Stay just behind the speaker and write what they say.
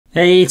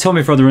Hey,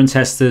 Tommy from the Run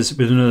Testers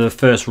with another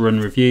first run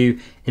review.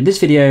 In this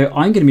video,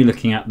 I'm going to be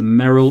looking at the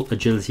Merrell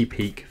Agility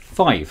Peak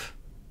 5.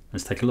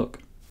 Let's take a look.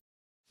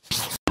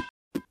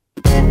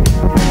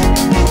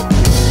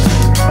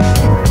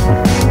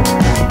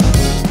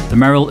 The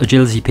Merrell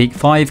Agility Peak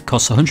 5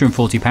 costs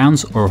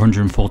 £140 or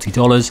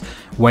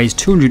 $140, weighs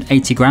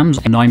 280 grams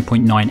and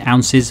 9.9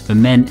 ounces for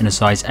men in a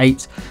size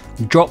 8.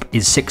 The drop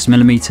is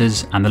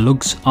 6mm and the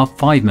lugs are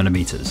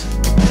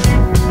 5mm.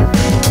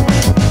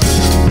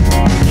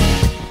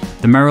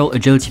 The Merrell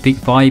Agility Peak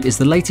 5 is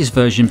the latest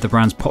version of the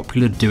brand's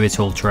popular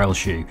do-it-all trail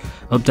shoe.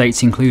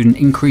 Updates include an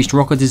increased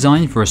rocker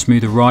design for a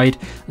smoother ride,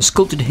 a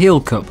sculpted heel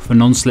cup for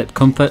non-slip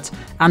comfort,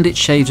 and it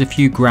shaves a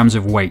few grams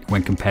of weight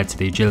when compared to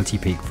the Agility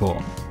Peak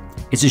 4.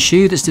 It's a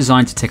shoe that's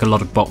designed to tick a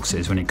lot of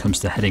boxes when it comes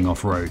to heading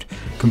off-road,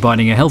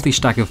 combining a healthy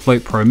stack of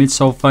FloatPro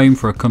midsole foam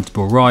for a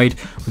comfortable ride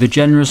with a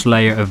generous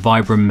layer of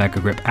Vibram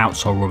Megagrip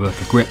outsole rubber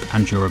for grip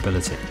and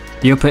durability.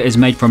 The upper is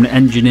made from an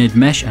engineered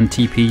mesh and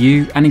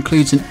TPU and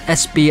includes an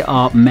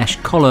SBR mesh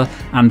collar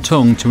and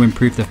tongue to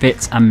improve the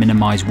fit and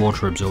minimise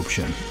water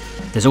absorption.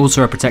 There's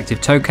also a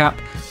protective toe cap,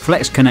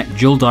 Flex Connect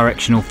dual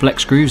directional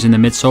flex screws in the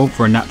midsole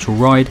for a natural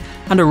ride,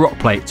 and a rock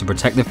plate to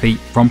protect the feet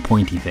from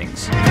pointy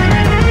things.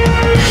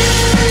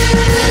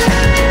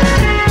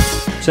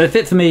 So the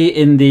fit for me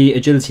in the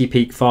Agility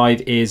Peak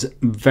 5 is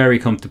very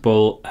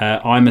comfortable.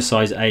 I'm a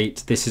size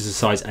 8, this is a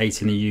size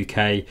 8 in the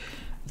UK.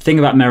 The thing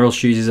about Merrell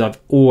shoes is I've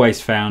always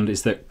found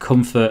is that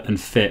comfort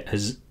and fit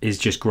is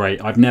just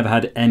great. I've never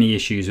had any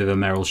issues with a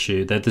Merrell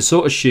shoe. They're the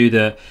sort of shoe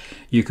that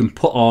you can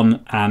put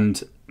on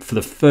and for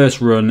the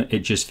first run it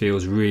just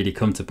feels really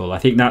comfortable. I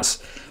think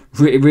that's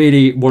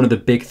really one of the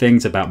big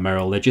things about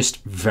Merrell. They're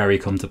just very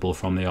comfortable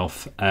from the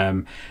off,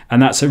 and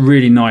that's a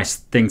really nice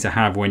thing to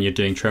have when you're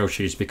doing trail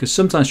shoes, because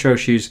sometimes trail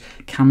shoes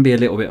can be a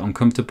little bit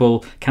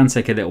uncomfortable, can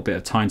take a little bit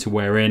of time to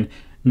wear in.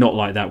 Not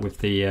like that with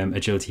the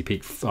Agility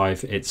Peak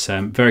 5. It's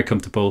very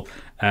comfortable,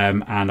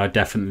 and I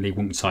definitely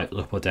wouldn't cycle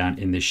up or down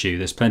in this shoe.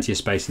 There's plenty of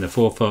space in the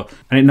forefoot,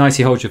 and it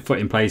nicely holds your foot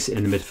in place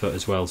in the midfoot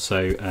as well.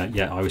 So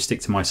yeah, I would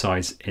stick to my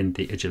size in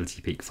the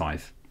Agility Peak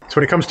 5. So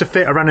when it comes to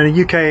fit, I ran in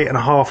a UK and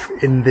a half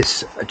in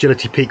this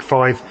Agility Peak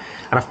 5,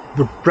 and I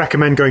would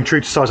recommend going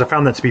true to size. I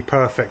found that to be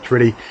perfect,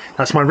 really.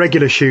 That's my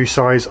regular shoe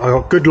size. I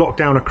got good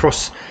lockdown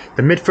across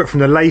the midfoot from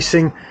the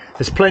lacing.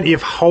 There's plenty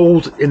of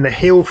hold in the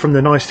heel from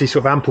the nicely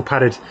sort of ample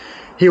padded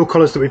heel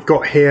collars that we've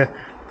got here.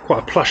 Quite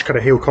a plush kind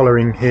of heel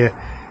collaring here.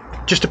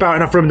 Just about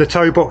enough room in the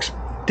toe box.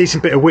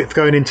 Decent bit of width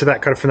going into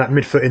that kind of from that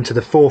midfoot into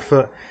the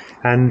forefoot.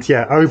 And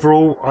yeah,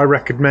 overall, I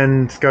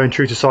recommend going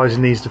true to size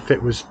in these. The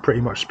fit was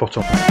pretty much spot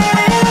on.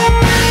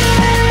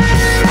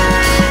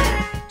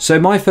 So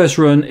my first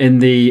run in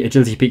the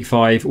Agility Peak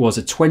 5 was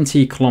a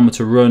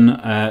 20-kilometre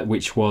run,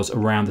 which was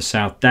around the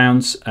South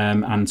Downs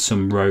and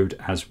some road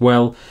as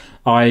well.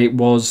 I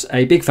was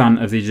a big fan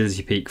of the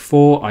Agility Peak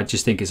 4. I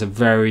just think it was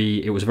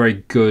a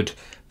very good,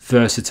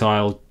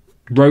 versatile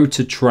road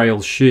to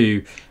trail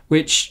shoe,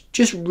 which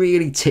just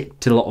really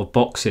ticked a lot of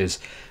boxes.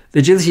 The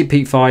Agility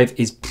Peak 5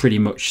 is pretty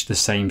much the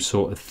same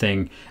sort of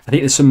thing. I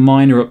think there's some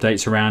minor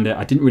updates around it.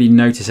 I didn't really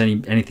notice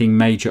anything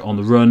major on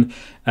the run.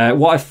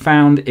 What I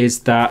found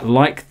is that,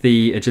 like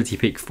the Agility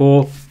Peak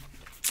 4,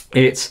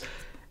 it's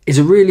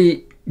a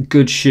really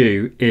good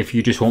shoe if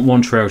you just want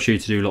one trail shoe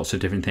to do lots of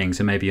different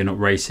things, and maybe you're not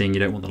racing, you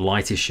don't want the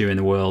lightest shoe in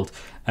the world.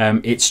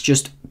 It's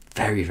just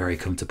very, very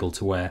comfortable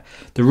to wear.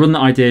 The run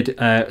that I did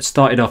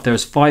started off, there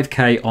was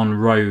 5k on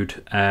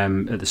road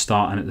at the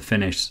start and at the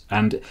finish,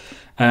 and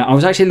I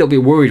was actually a little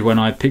bit worried when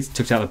I took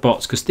it out of the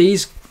box, because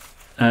these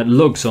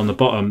lugs on the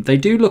bottom, they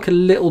do look a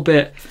little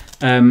bit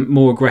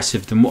more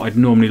aggressive than what I'd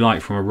normally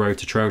like from a road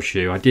to trail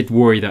shoe. I did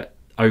worry that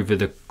over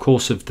the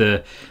course of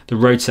the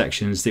road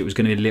sections it was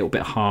going to be a little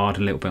bit hard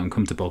and a little bit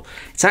uncomfortable.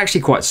 It's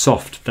actually quite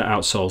soft, the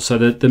outsole. So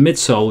the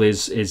midsole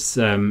is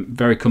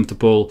very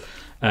comfortable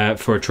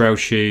for a trail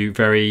shoe.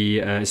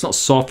 It's not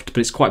soft, but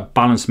it's quite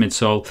balanced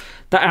midsole.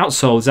 That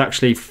outsole is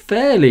actually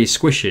fairly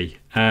squishy.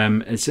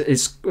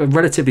 It's a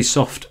relatively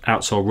soft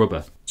outsole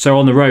rubber. So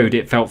on the road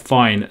it felt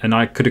fine, and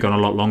I could have gone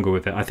a lot longer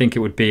with it. I think it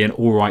would be an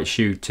alright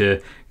shoe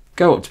to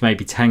go up to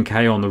maybe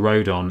 10k on the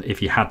road on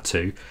if you had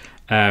to.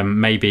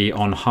 Maybe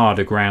on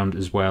harder ground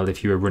as well,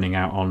 if you were running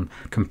out on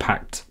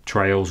compact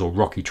trails or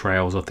rocky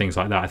trails or things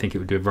like that. I think it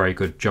would do a very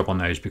good job on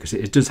those, because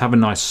it does have a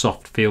nice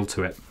soft feel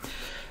to it.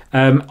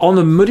 On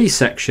the muddy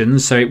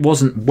sections, so it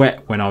wasn't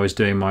wet when I was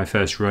doing my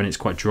first run, it's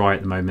quite dry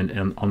at the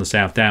moment on the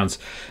South Downs,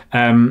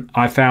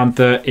 I found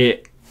that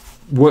it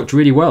worked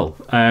really well.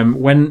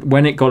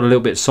 When it got a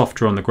little bit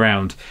softer on the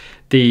ground,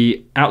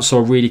 the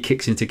outsole really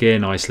kicks into gear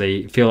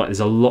nicely. I feel like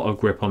there's a lot of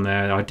grip on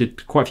there. I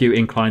did quite a few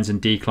inclines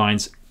and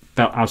declines,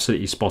 felt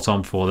absolutely spot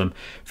on for them.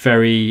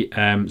 Very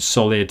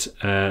solid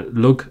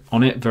lug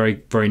on it,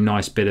 very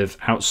nice bit of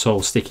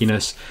outsole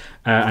stickiness,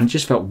 and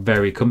just felt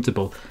very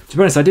comfortable. To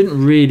be honest, I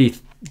didn't really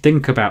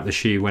think about the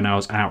shoe when I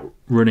was out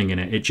running in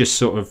it. It just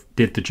sort of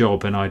did the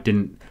job, and I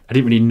didn't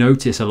really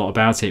notice a lot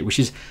about it, which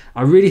is,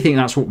 I really think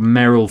that's what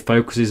Merrell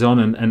focuses on,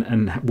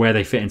 and where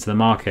they fit into the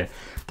market.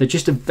 They're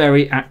just a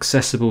very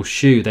accessible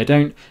shoe. They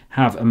don't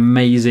have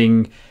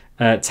amazing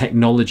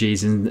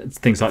technologies and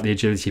things like the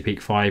Agility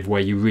Peak 5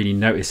 where you really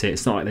notice it.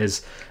 It's not like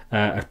there's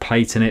a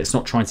plate in it. It's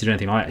not trying to do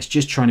anything like that. It's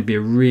just trying to be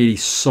a really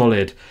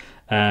solid,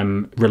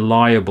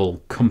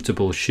 reliable,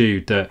 comfortable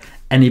shoe that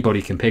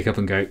anybody can pick up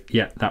and go,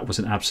 yeah, that was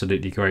an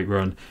absolutely great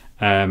run.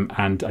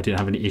 And I didn't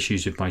have any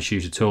issues with my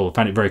shoes at all. I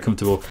found it very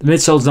comfortable. The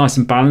midsole's nice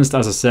and balanced,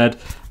 as I said.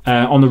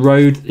 On the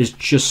road, it's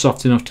just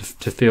soft enough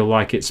to feel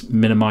like it's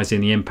minimizing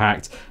the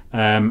impact,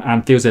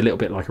 and feels a little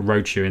bit like a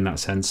road shoe in that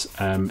sense.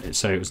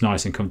 So it was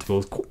nice and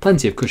comfortable.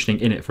 Plenty of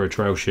cushioning in it for a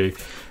trail shoe.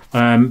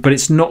 But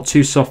it's not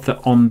too soft that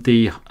on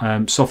the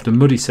softer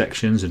muddy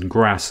sections and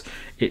grass,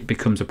 it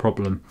becomes a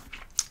problem.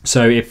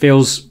 So it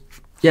feels,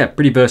 yeah,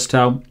 pretty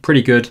versatile,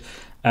 pretty good.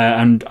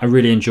 And I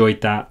really enjoyed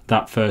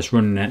that first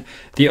run in it.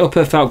 The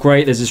upper felt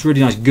great. There's this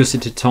really nice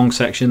gusseted tongue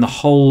section. The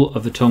whole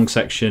of the tongue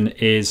section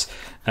is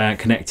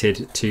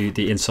connected to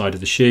the inside of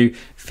the shoe.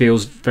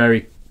 Feels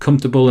very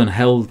comfortable and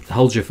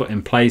holds your foot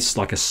in place,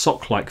 like a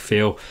sock-like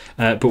feel,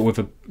 but with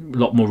a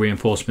lot more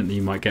reinforcement than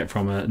you might get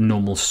from a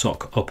normal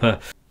sock upper.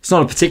 It's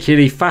not a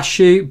particularly fast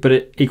shoe,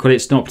 but equally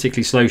it's not a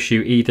particularly slow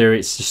shoe either.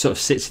 It just sort of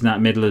sits in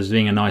that middle as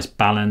being a nice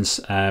balance.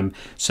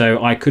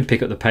 So I could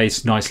pick up the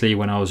pace nicely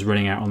when I was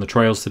running out on the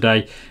trails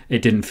today.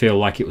 It didn't feel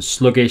like it was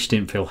sluggish,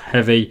 didn't feel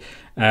heavy.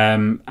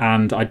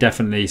 And I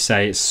definitely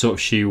say it's the sort of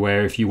shoe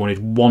where if you wanted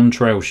one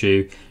trail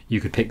shoe, you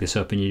could pick this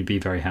up and you'd be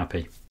very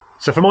happy.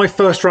 So for my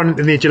first run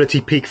in the Agility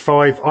Peak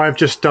 5, I've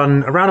just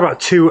done around about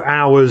 2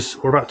 hours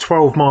or about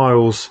 12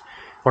 miles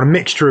on a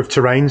mixture of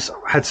terrains.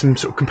 I had some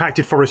sort of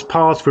compacted forest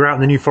paths. We were out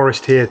in the New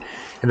Forest here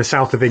in the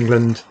south of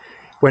England.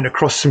 Went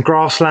across some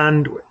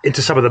grassland,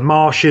 into some of the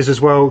marshes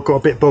as well. Got a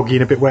bit boggy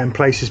and a bit wet in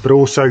places, but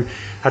also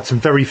had some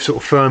very sort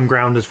of firm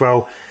ground as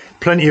well.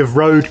 Plenty of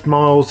road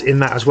miles in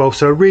that as well.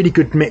 So a really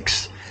good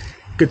mix,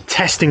 good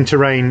testing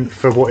terrain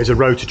for what is a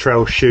road to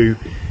trail shoe,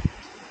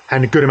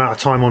 and a good amount of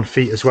time on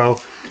feet as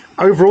well.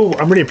 Overall,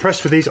 I'm really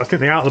impressed with these. I think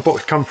the out of the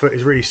box comfort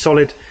is really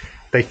solid.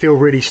 They feel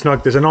really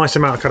snug. There's a nice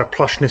amount of kind of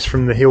plushness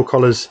from the heel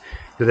collars.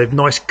 They've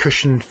nice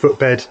cushioned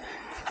footbed.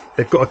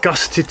 They've got a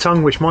gusseted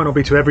tongue, which might not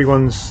be to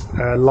everyone's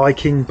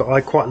liking, but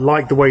I quite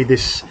like the way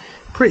this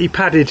pretty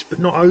padded but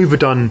not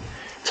overdone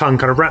tongue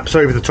kind of wraps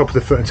over the top of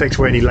the foot and takes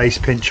away any lace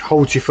pinch,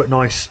 holds your foot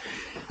nice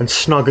and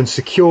snug and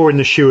secure in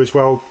the shoe as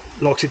well,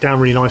 locks it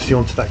down really nicely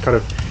onto that kind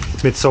of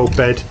midsole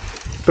bed.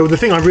 But the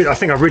thing I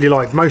think I really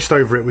liked most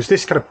over it was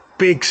this kind of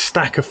big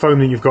stack of foam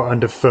that you've got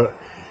underfoot.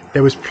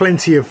 There was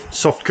plenty of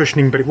soft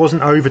cushioning, but it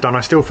wasn't overdone.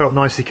 I still felt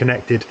nicely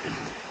connected.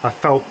 I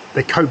felt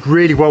they coped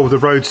really well with the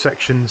road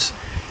sections.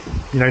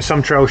 You know,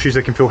 some trail shoes,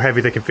 they can feel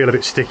heavy, they can feel a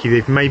bit sticky,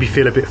 they maybe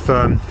feel a bit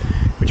firm,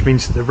 which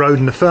means that the road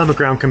and the firmer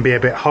ground can be a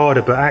bit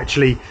harder, but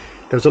actually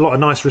there was a lot of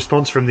nice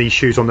response from these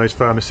shoes on those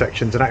firmer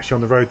sections, and actually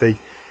on the road they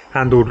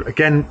handled,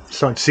 again,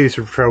 starting to see this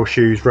with trail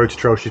shoes, road to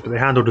trail shoes, but they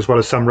handled as well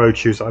as some road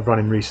shoes that I've run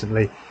in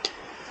recently.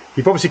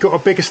 You've obviously got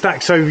a bigger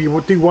stack, so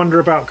you do wonder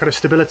about kind of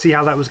stability,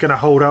 how that was going to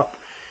hold up.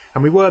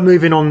 And we were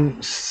moving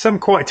on some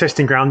quite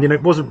testing ground. You know,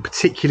 it wasn't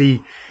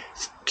particularly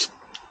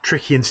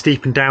tricky and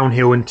steep and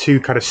downhill and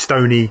too kind of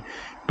stony,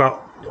 but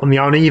on the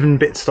uneven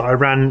bits that I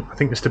ran, I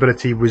think the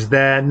stability was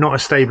there. Not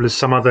as stable as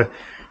some other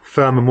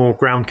firmer, more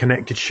ground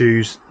connected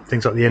shoes,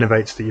 things like the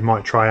Innovates that you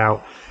might try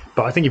out.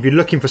 But I think if you're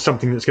looking for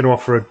something that's going to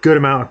offer a good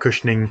amount of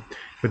cushioning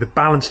with a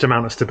balanced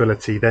amount of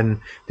stability, then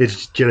the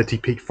Agility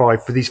Peak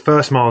 5 for these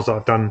first miles that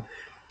I've done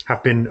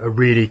have been a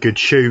really good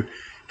shoe.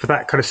 For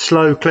that kind of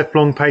slow clip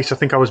long pace, I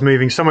think I was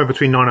moving somewhere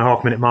between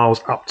 9.5 minute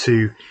miles up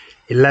to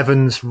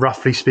 11s,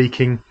 roughly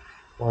speaking,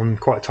 on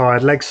quite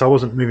tired legs, so I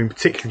wasn't moving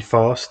particularly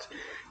fast.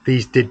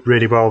 These did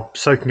really well,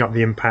 soaking up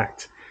the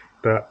impact,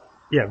 but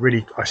yeah,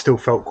 really, I still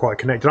felt quite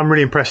connected. I'm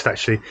really impressed,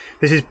 actually.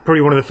 This is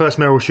probably one of the first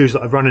Merrell shoes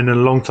that I've run in a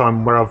long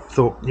time where I've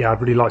thought, yeah, I'd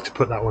really like to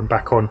put that one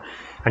back on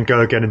and go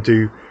again and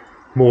do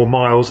more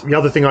miles. The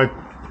other thing I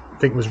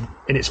think was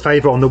in its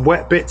favour on the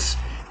wet bits,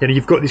 you know,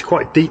 you've got these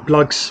quite deep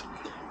lugs,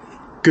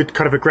 good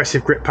kind of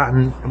aggressive grip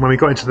pattern, and when we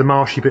got into the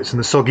marshy bits and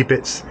the soggy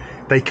bits,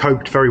 they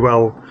coped very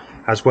well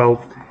as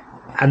well.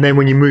 And then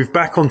when you move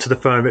back onto the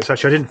firm bits,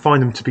 actually I didn't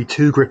find them to be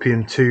too grippy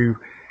and too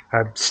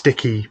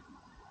sticky,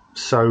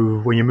 so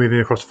when you're moving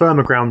across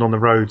firmer ground on the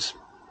roads,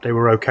 they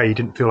were okay. You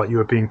didn't feel like you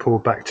were being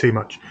pulled back too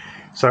much.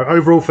 So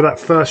overall for that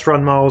first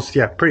run miles,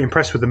 yeah, pretty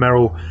impressed with the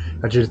Merrell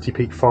Agility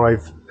Peak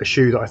 5, a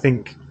shoe that I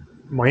think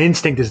my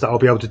instinct is that I'll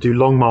be able to do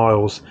long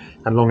miles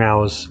and long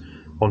hours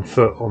on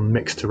foot on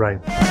mixed terrain.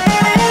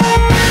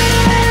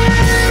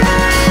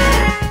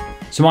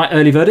 So my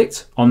early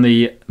verdict on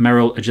the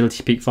Merrell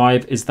Agility Peak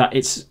 5 is that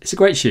it's a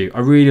great shoe. I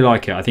really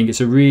like it. I think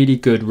it's a really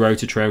good road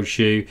to trail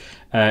shoe.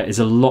 There's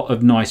a lot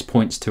of nice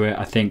points to it.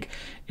 I think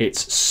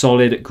it's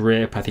solid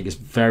grip. I think it's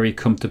very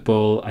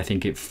comfortable. I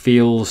think it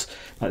feels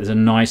like there's a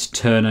nice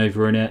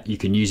turnover in it. You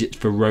can use it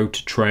for road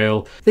to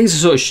trail. I think it's the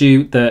sort of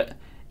shoe that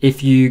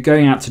if you're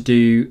going out to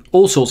do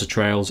all sorts of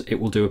trails, it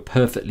will do a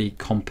perfectly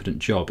competent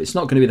job. It's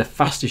not going to be the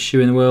fastest shoe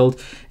in the world.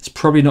 It's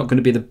probably not going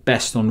to be the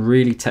best on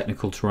really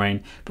technical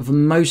terrain, but for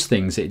most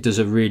things, it does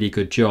a really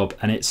good job.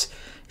 And it's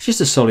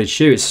just a solid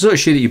shoe. It's the sort of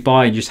shoe that you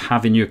buy and just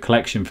have in your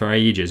collection for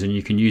ages, and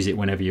you can use it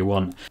whenever you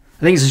want.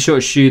 I think it's a sort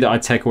of shoe that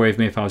I'd take away with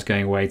me if I was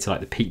going away to like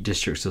the Peak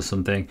Districts or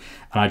something,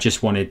 and I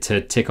just wanted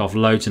to tick off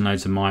loads and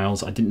loads of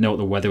miles. I didn't know what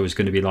the weather was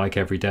going to be like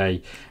every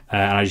day,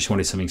 and I just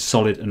wanted something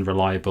solid and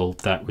reliable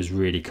that was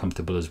really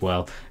comfortable as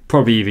well.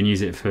 Probably even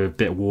use it for a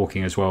bit of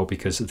walking as well,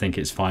 because I think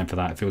it's fine for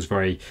that. It feels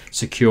very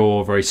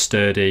secure, very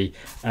sturdy,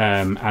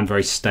 and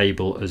very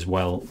stable as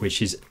well,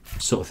 which is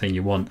the sort of thing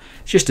you want.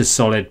 It's just a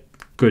solid,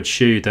 good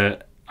shoe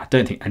that I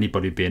don't think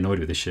anybody would be annoyed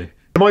with this shoe.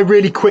 My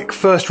really quick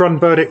first run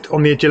verdict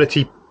on the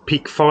Agility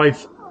Peak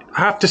 5. I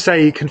have to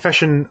say,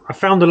 confession, I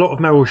found a lot of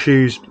Merrell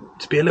shoes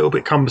to be a little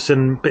bit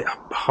cumbersome, a bit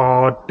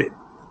hard,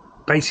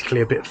 basically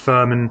a bit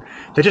firm, and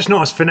they're just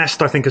not as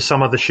finessed, I think, as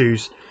some other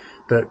shoes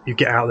that you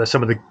get out there,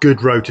 some of the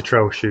good road to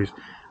trail shoes.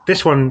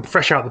 This one,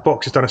 fresh out the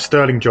box, has done a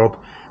sterling job.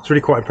 I was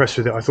really quite impressed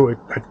with it. I thought it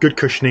had good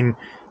cushioning,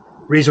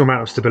 reasonable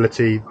amount of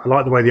stability. I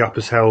like the way the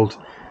upper's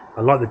held.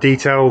 I like the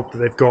detail that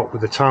they've got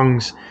with the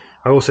tongues.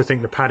 I also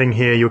think the padding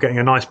here, you're getting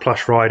a nice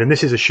plush ride, and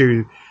this is a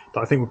shoe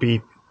that I think would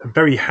be a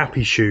very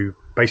happy shoe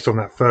based on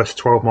that first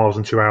 12 miles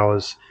in 2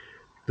 hours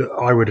that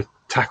I would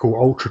tackle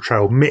ultra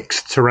trail,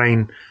 mixed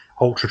terrain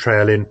ultra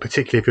trail in,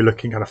 particularly if you're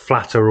looking at a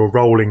flatter or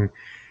rolling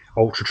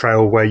ultra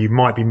trail where you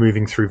might be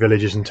moving through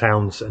villages and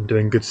towns and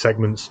doing good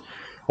segments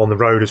on the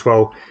road as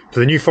well. For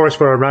the New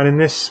Forest where I ran in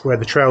this, where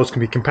the trails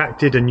can be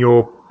compacted and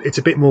it's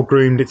a bit more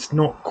groomed, it's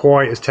not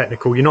quite as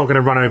technical. You're not going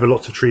to run over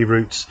lots of tree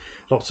roots,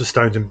 lots of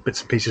stones and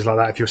bits and pieces like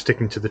that if you're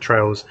sticking to the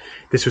trails.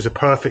 This was a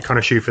perfect kind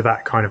of shoe for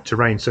that kind of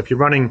terrain. So if you're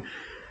running,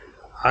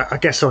 I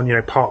guess, on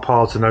park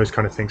paths and those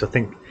kind of things, I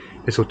think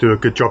this will do a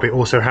good job. It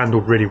also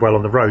handled really well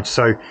on the road.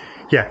 So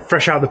yeah,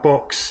 fresh out of the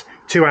box,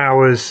 2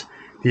 hours,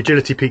 the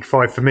Agility Peak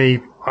 5 for me,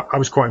 I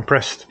was quite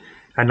impressed,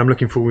 and I'm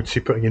looking forward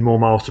to putting in more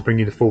miles to bring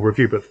you the full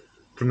review. But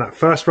from that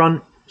first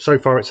run, so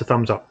far it's a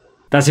thumbs up.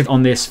 That's it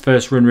on this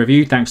first run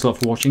review. Thanks a lot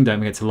for watching. Don't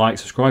forget to like,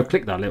 subscribe,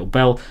 click that little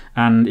bell.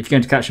 And if you're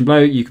going to Caption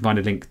Below, you can find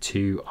a link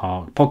to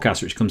our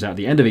podcast, which comes out at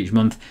the end of each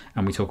month.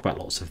 And we talk about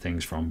lots of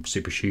things, from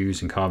super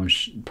shoes and carbon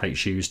plate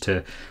shoes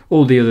to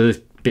all the other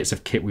bits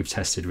of kit we've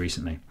tested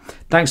recently.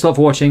 Thanks a lot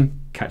for watching.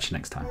 Catch you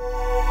next time.